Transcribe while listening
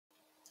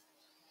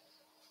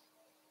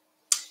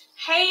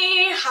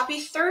Hey, happy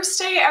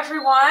Thursday,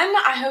 everyone.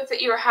 I hope that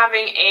you are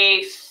having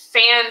a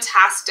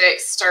fantastic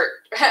start.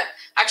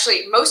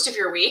 Actually, most of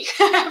your week.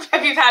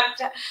 Have you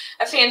had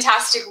a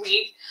fantastic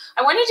week?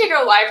 I wanted to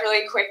go live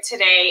really quick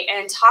today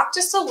and talk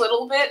just a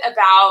little bit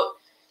about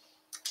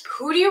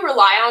who do you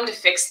rely on to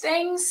fix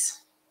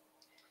things,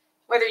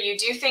 whether you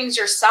do things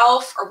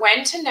yourself or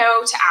when to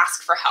know to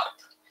ask for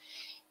help.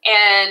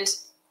 And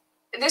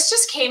this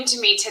just came to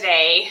me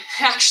today,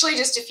 actually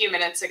just a few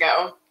minutes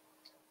ago.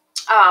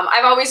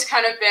 I've always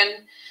kind of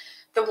been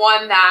the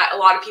one that a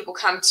lot of people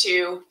come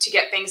to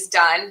get things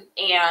done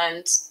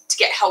and to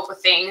get help with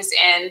things.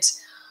 And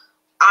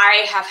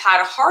I have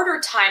had a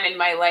harder time in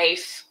my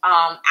life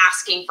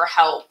asking for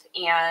help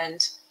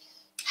and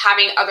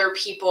having other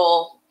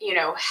people,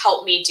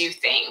 help me do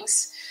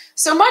things.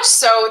 So much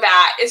so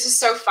that it's just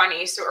so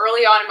funny. So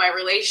early on in my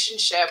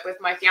relationship with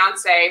my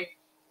fiance,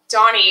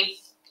 Donnie,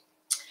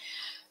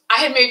 I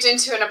had moved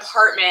into an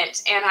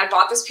apartment and I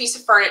bought this piece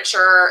of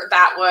furniture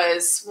that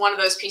was one of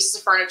those pieces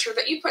of furniture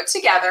that you put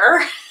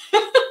together.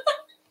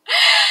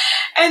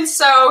 And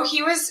so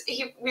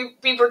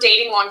we were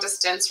dating long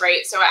distance,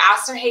 right? So I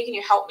asked him, hey, can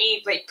you help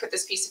me put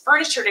this piece of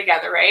furniture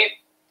together, right?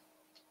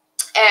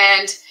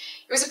 And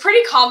it was a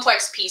pretty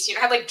complex piece. It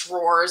had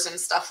drawers and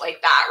stuff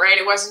like that, right?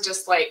 It wasn't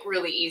just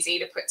really easy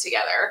to put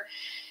together.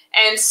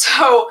 And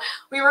so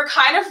we were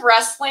kind of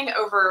wrestling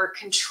over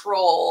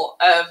control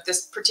of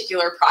this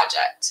particular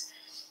project.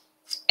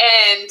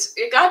 And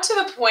it got to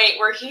the point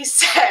where he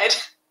said,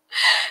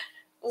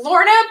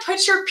 Lorna,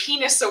 put your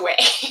penis away.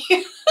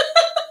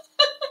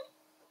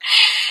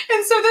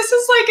 And so this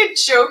is a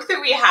joke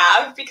that we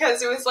have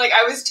because it was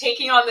I was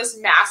taking on this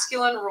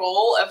masculine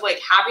role of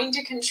having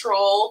to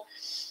control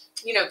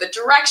the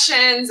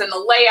directions and the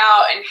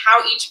layout and how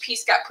each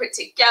piece got put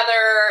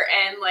together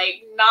and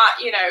not,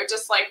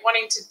 just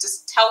wanting to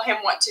just tell him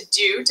what to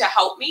do to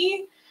help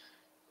me,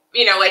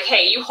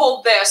 hey, you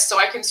hold this so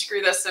I can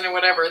screw this in or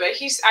whatever, that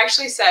he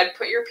actually said,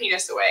 put your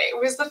penis away. It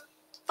was the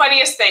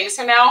funniest thing.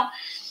 So now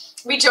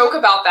we joke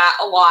about that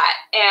a lot.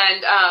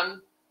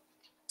 And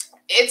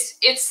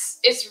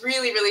it's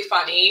really, really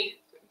funny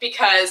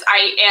because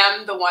I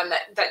am the one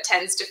that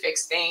tends to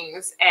fix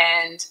things.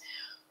 And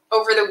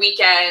over the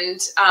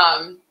weekend,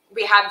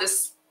 we had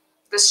this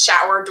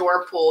shower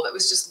door pull that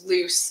was just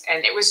loose,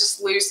 and it was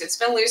just loose. It's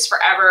been loose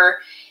forever.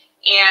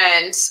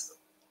 And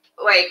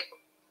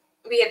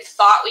we had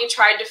thought we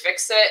tried to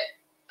fix it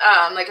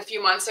a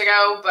few months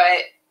ago,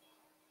 but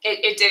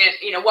it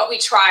didn't, what we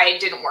tried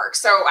didn't work.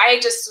 So I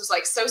just was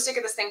so sick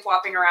of this thing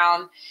flopping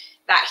around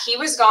that he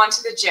was gone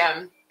to the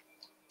gym.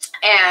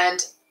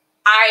 And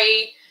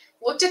I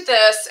looked at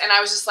this and I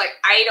was just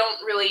I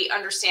don't really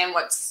understand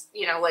what's,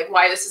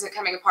 why this isn't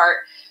coming apart.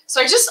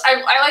 So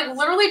I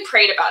literally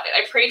prayed about it.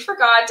 I prayed for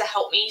God to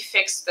help me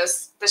fix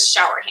this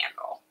shower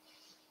handle.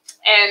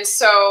 And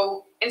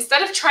so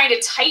instead of trying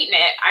to tighten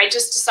it, I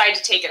just decided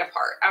to take it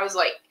apart. I was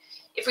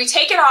if we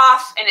take it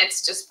off and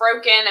it's just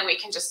broken, then I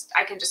can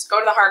just go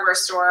to the hardware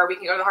store. We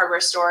can go to the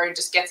hardware store and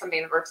just get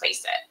something to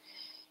replace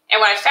it. And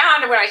what I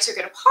found when I took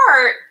it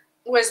apart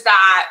was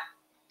that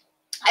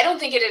I don't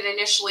think it had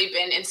initially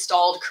been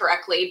installed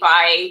correctly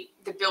by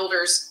the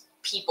builder's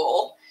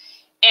people.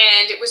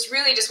 And it was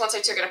really just once I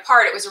took it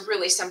apart, it was a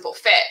really simple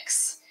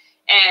fix.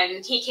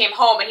 And he came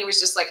home and he was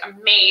just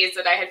amazed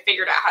that I had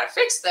figured out how to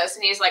fix this.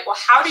 And he's like, well,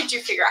 how did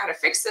you figure out how to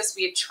fix this?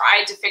 We had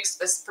tried to fix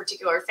this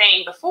particular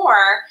thing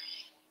before.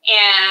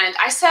 And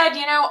I said,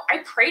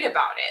 I prayed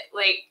about it.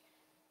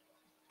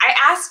 I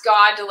asked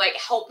God to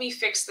help me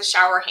fix the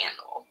shower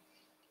handle.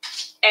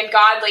 And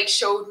God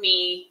showed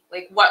me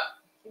what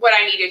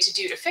I needed to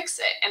do to fix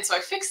it. And so I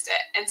fixed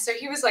it. And so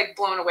he was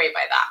blown away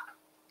by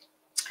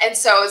that. And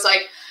so it's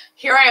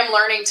here I am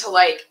learning to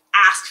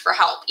ask for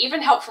help,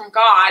 even help from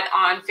God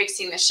on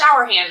fixing the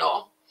shower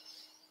handle.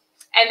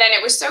 And then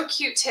it was so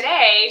cute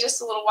today,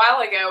 just a little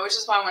while ago, which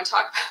is why I want to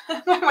talk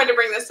about, I wanted to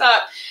bring this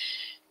up.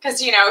 Because,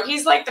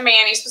 he's the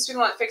man, he's supposed to be the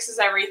one that fixes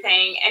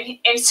everything.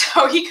 And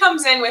so he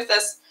comes in with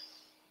this,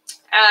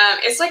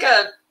 it's like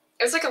a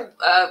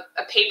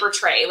paper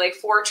tray,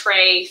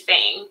 4-tray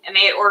thing. And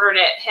they had ordered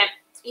it,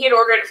 he had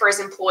ordered it for his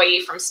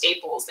employee from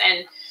Staples.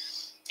 And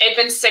it had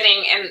been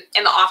sitting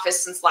in the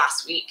office since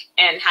last week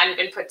and hadn't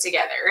been put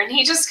together. And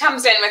he just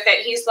comes in with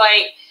it. He's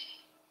like,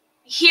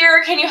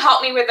 here, can you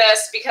help me with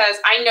this? Because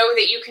I know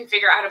that you can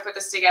figure out how to put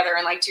this together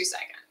in 2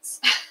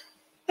 seconds.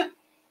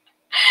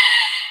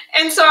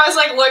 And so I was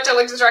I looked at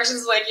the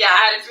directions, yeah,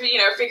 I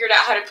had, figured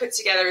out how to put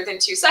together within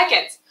 2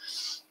 seconds.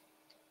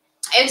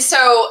 And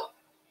so,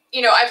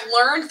 I've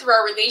learned through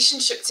our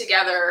relationship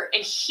together,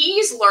 and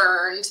he's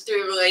learned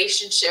through the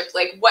relationship,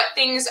 what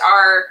things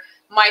are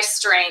my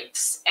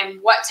strengths and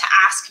what to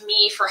ask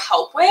me for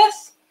help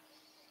with.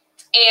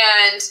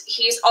 And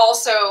he's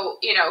also,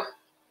 and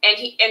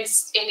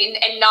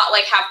not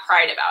have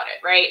pride about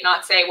it, right?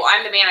 Not say, well,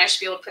 I'm the man, I should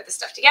be able to put this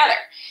stuff together.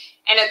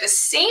 And at the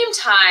same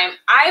time,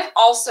 I've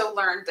also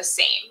learned the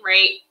same,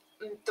 right?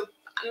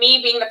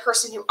 Me being the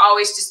person who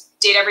always just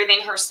did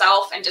everything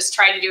herself and just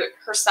tried to do it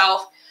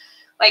herself.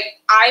 like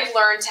I've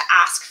learned to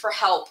ask for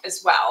help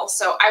as well.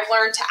 So I've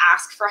learned to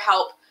ask for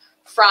help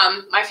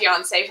from my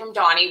fiance, from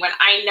Donnie, when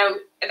I know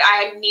that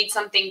I need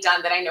something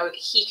done that I know that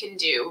he can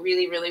do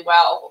really, really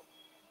well.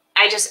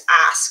 I just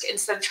ask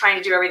instead of trying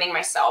to do everything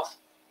myself.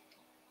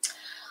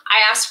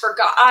 I ask for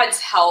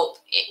God's help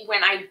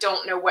when I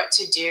don't know what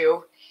to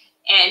do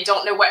and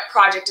don't know what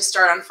project to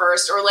start on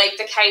first, or like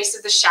the case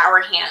of the shower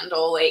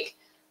handle, like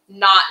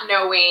not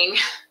knowing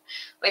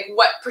like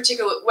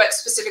what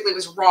specifically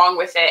was wrong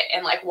with it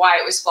and like why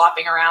it was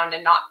flopping around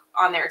and not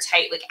on there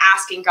tight, like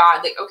asking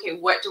God, like, okay,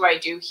 what do I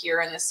do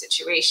here in this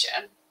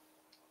situation?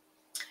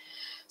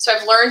 So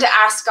I've learned to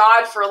ask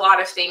God for a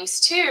lot of things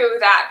too,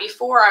 that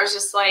before I was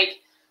just like,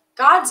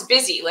 God's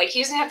busy. Like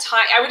he doesn't have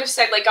time. I would have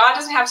said like, God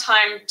doesn't have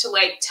time to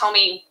like tell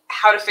me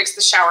how to fix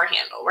the shower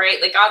handle,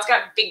 right? Like God's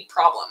got big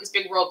problems,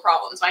 big world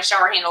problems. My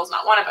shower handle is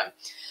not one of them.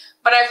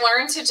 But I've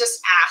learned to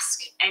just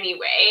ask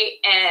anyway.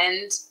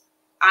 And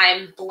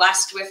I'm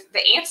blessed with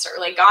the answer.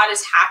 Like God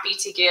is happy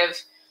to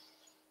give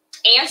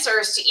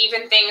answers to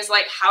even things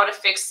like how to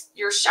fix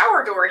your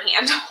shower door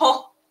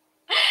handle.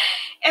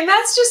 And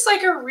that's just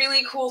like a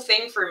really cool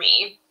thing for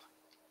me.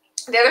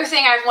 The other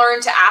thing I've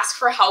learned to ask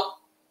for help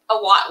a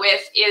lot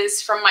with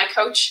is from my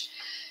coach,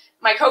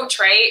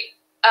 right?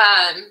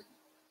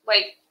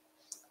 Like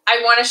I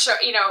want to show,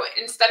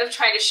 instead of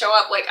trying to show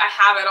up like I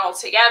have it all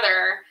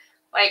together,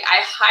 like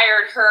I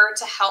hired her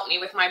to help me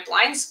with my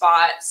blind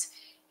spots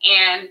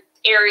and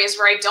areas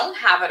where I don't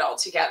have it all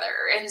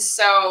together. And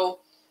so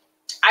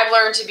I've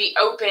learned to be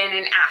open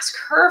and ask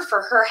her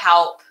for her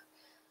help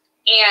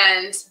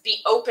and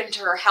be open to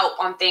her help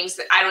on things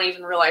that I don't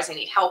even realize I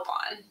need help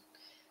on.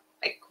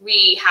 Like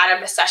we had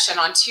a session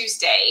on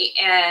Tuesday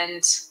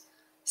and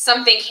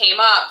something came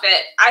up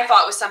that I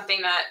thought was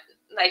something that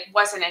like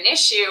wasn't an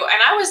issue.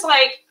 And I was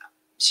like,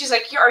 she's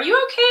like, are you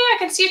okay? I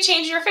can see a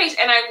change in your face.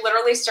 And I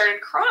literally started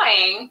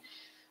crying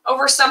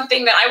over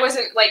something that I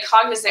wasn't like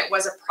cognizant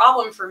was a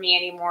problem for me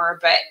anymore,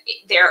 but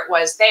there it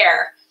was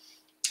there.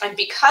 And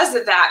because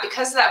of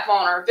that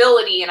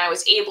vulnerability, and I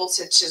was able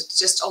to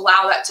just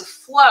allow that to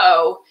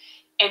flow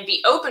and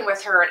be open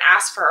with her and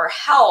ask for her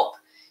help,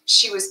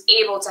 she was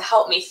able to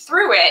help me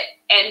through it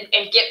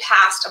and get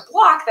past a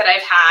block that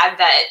I've had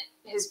that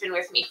has been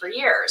with me for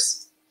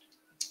years.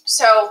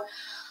 So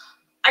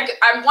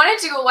I wanted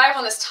to go live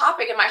on this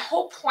topic, and my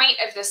whole point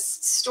of this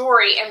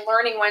story and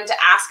learning when to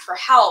ask for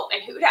help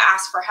and who to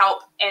ask for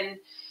help and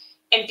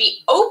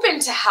be open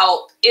to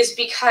help is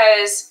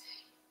because,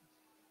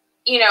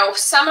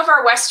 some of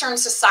our Western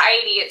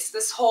society, it's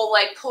this whole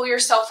like pull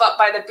yourself up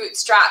by the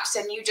bootstraps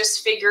and you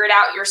just figure it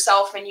out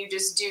yourself and you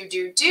just do.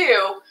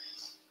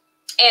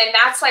 And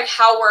that's like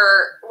how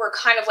we're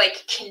kind of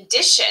like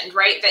conditioned,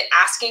 right? That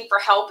asking for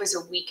help is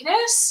a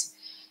weakness.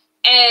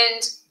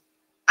 And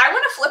I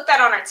want to flip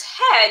that on its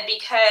head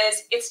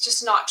because it's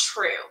just not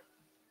true.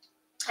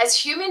 As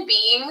human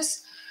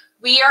beings,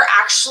 we are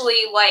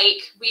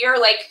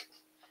like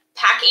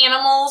pack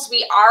animals.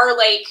 We are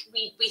like,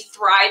 we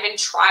thrive in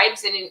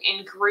tribes and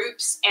in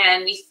groups,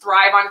 and we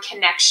thrive on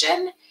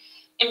connection.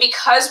 And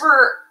because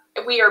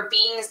we are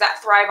beings that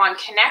thrive on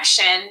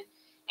connection,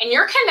 and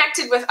you're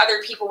connected with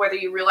other people, whether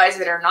you realize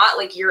it or not,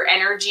 like your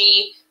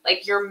energy,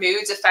 like your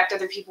moods affect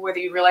other people, whether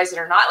you realize it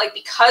or not, like,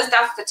 because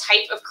that's the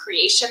type of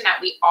creation that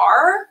we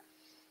are,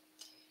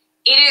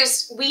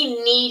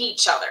 we need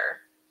each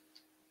other.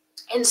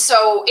 And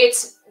so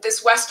it's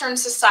this Western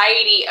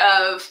society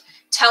of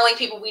telling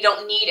people we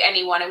don't need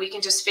anyone and we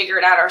can just figure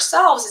it out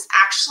ourselves is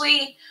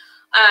actually,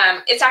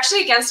 it's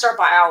actually against our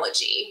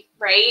biology,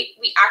 right?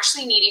 We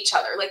actually need each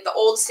other. Like the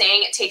old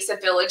saying, it takes a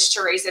village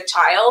to raise a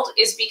child,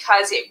 is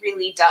because it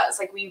really does.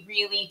 Like we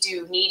really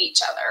do need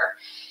each other.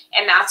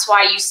 And that's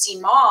why you see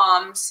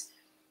moms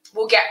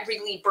will get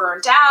really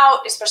burned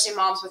out, especially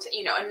moms with,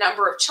 a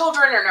number of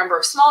children or a number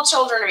of small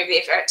children, or maybe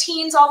they've got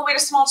teens all the way to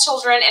small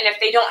children. And if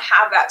they don't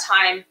have that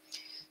time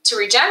to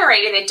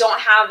regenerate and they don't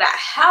have that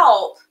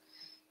help,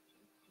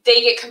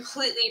 they get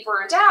completely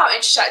burned out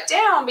and shut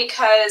down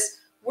because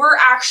we're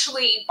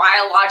actually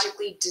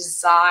biologically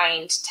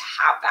designed to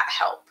have that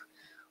help.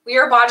 We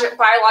are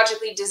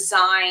biologically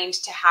designed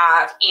to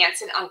have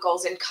aunts and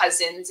uncles and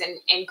cousins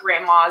and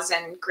grandmas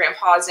and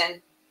grandpas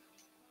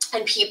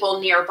and people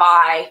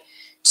nearby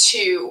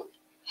to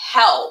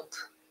help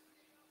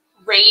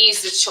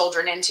raise the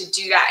children and to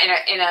do that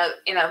in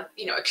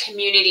a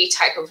community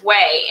type of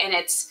way. And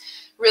it's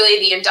really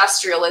the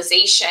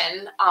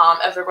industrialization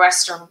of the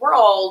Western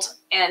world,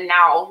 and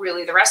now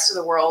really the rest of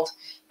the world,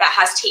 that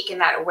has taken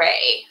that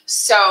away.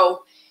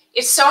 So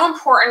it's so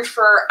important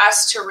for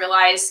us to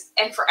realize,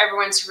 and for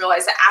everyone to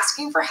realize, that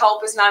asking for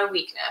help is not a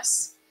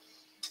weakness.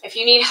 If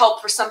you need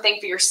help for something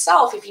for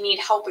yourself, if you need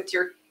help with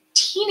your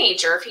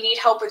teenager, if you need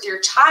help with your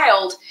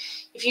child,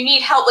 if you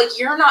need help, like,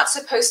 you're not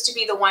supposed to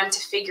be the one to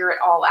figure it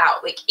all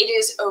out. Like, it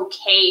is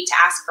okay to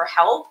ask for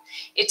help.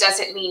 It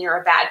doesn't mean you're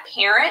a bad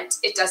parent.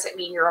 It doesn't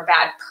mean you're a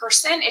bad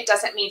person. It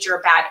doesn't mean you're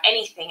a bad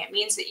anything. It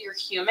means that you're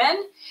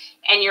human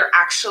and you're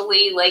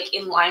actually like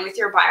in line with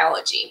your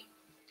biology.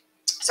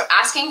 So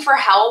asking for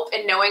help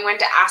and knowing when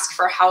to ask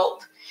for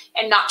help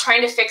and not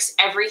trying to fix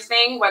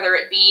everything, whether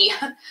it be,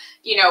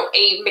 you know,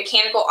 a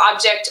mechanical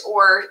object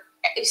or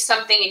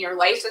something in your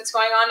life that's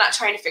going on, not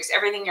trying to fix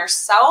everything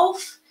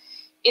yourself,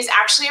 is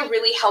actually a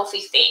really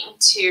healthy thing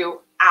to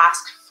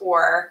ask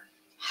for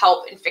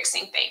help in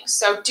fixing things.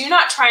 So do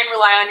not try and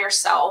rely on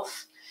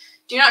yourself.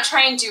 Do not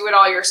try and do it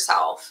all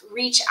yourself.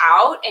 Reach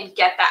out and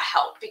get that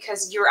help,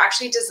 because you're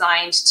actually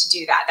designed to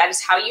do that. That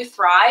is how you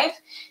thrive.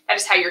 That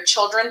is how your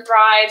children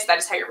thrive. That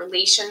is how your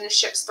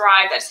relationships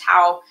thrive. That is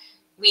how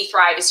we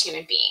thrive as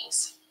human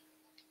beings.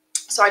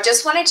 So I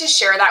just wanted to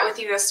share that with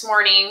you this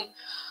morning.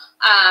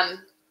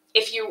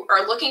 If you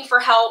are looking for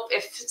help,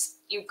 if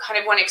you kind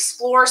of want to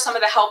explore some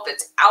of the help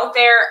that's out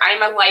there,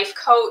 I'm a life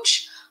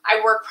coach.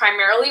 I work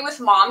primarily with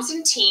moms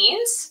and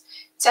teens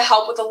to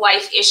help with the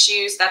life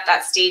issues that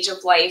that stage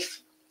of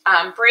life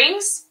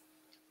brings.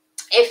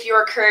 If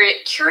you're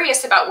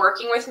curious about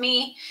working with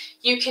me,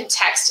 you can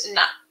text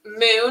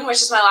Moon,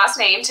 which is my last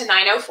name, to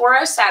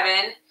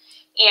 90407,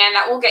 and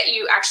that will get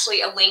you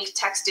actually a link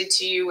texted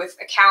to you with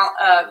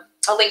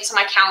a link to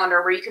my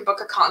calendar where you can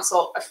book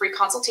a free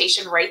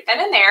consultation right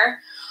then and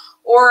there.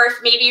 Or if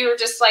maybe you're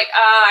just like,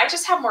 I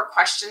just have more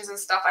questions and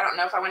stuff, I don't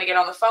know if I want to get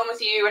on the phone with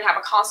you and have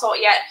a consult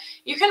yet,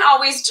 you can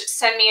always just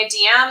send me a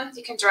DM.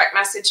 You can direct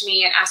message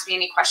me and ask me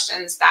any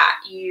questions that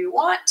you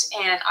want,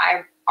 and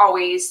I'm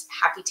always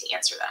happy to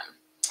answer them.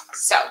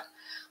 So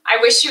I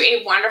wish you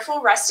a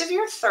wonderful rest of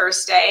your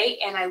Thursday,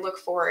 and I look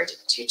forward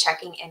to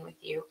checking in with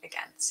you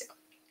again soon.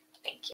 Thank you.